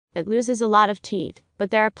It loses a lot of teeth,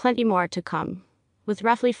 but there are plenty more to come. With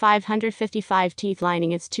roughly 555 teeth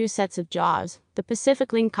lining its 2 sets of jaws, the Pacific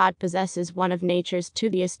lingcod possesses one of nature's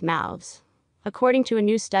toothiest mouths. According to a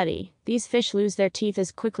new study, these fish lose their teeth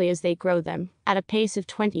as quickly as they grow them, at a pace of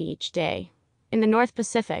 20 each day. In the North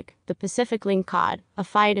Pacific, the Pacific lingcod,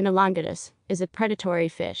 Ophiodon elongatus, is a predatory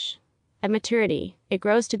fish. At maturity, it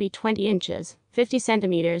grows to be 20 inches, 50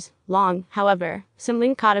 centimeters, long. However, some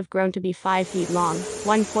lingcod have grown to be 5 feet long,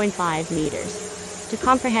 1.5 meters. To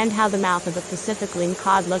comprehend how the mouth of a Pacific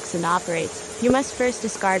lingcod looks and operates, you must first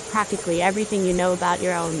discard practically everything you know about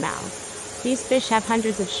your own mouth. These fish have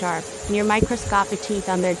hundreds of sharp, near-microscopic teeth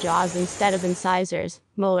on their jaws instead of incisors,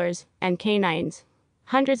 molars, and canines.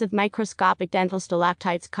 Hundreds of microscopic dental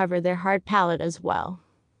stalactites cover their hard palate as well.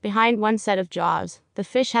 Behind one set of jaws, the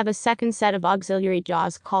fish have a second set of auxiliary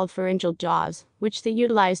jaws called pharyngeal jaws, which they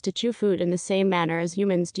utilize to chew food in the same manner as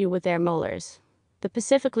humans do with their molars. The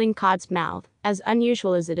Pacific lingcod's mouth, as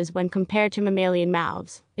unusual as it is when compared to mammalian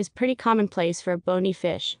mouths, is pretty commonplace for a bony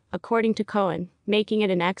fish, according to Cohen, making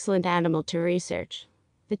it an excellent animal to research.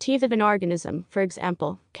 The teeth of an organism, for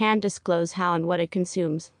example, can disclose how and what it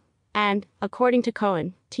consumes. And, according to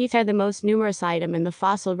Cohen, teeth are the most numerous item in the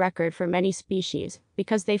fossil record for many species,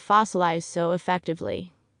 because they fossilize so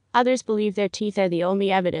effectively. Others believe their teeth are the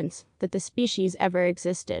only evidence that the species ever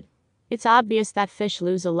existed. It's obvious that fish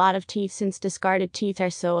lose a lot of teeth since discarded teeth are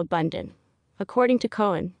so abundant. According to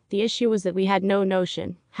Cohen, the issue was that we had no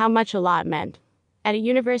notion how much a lot meant. At a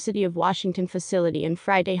University of Washington facility in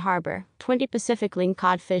Friday Harbor, 20 Pacific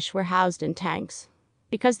lingcod fish were housed in tanks.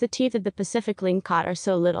 Because the teeth of the Pacific lingcod are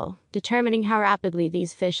so little, determining how rapidly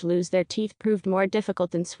these fish lose their teeth proved more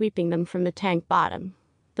difficult than sweeping them from the tank bottom.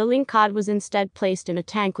 The lingcod was instead placed in a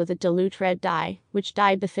tank with a dilute red dye, which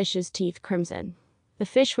dyed the fish's teeth crimson. The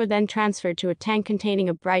fish were then transferred to a tank containing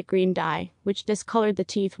a bright green dye, which discolored the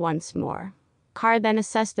teeth once more. Carr then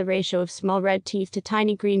assessed the ratio of small red teeth to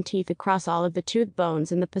tiny green teeth across all of the tooth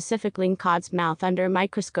bones in the Pacific lingcod's mouth under a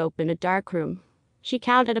microscope in a dark room. She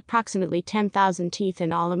counted approximately 10,000 teeth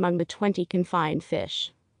in all among the 20 confined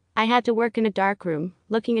fish. I had to work in a dark room,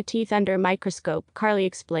 looking at teeth under a microscope, Karly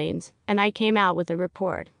explains, and I came out with a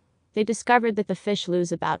report. They discovered that the fish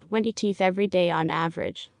lose about 20 teeth every day on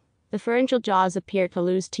average. The pharyngeal jaws appear to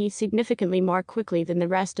lose teeth significantly more quickly than the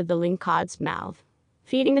rest of the lingcod's mouth.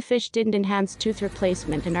 Feeding the fish didn't enhance tooth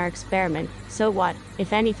replacement in our experiment, so what,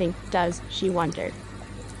 if anything, does, she wondered.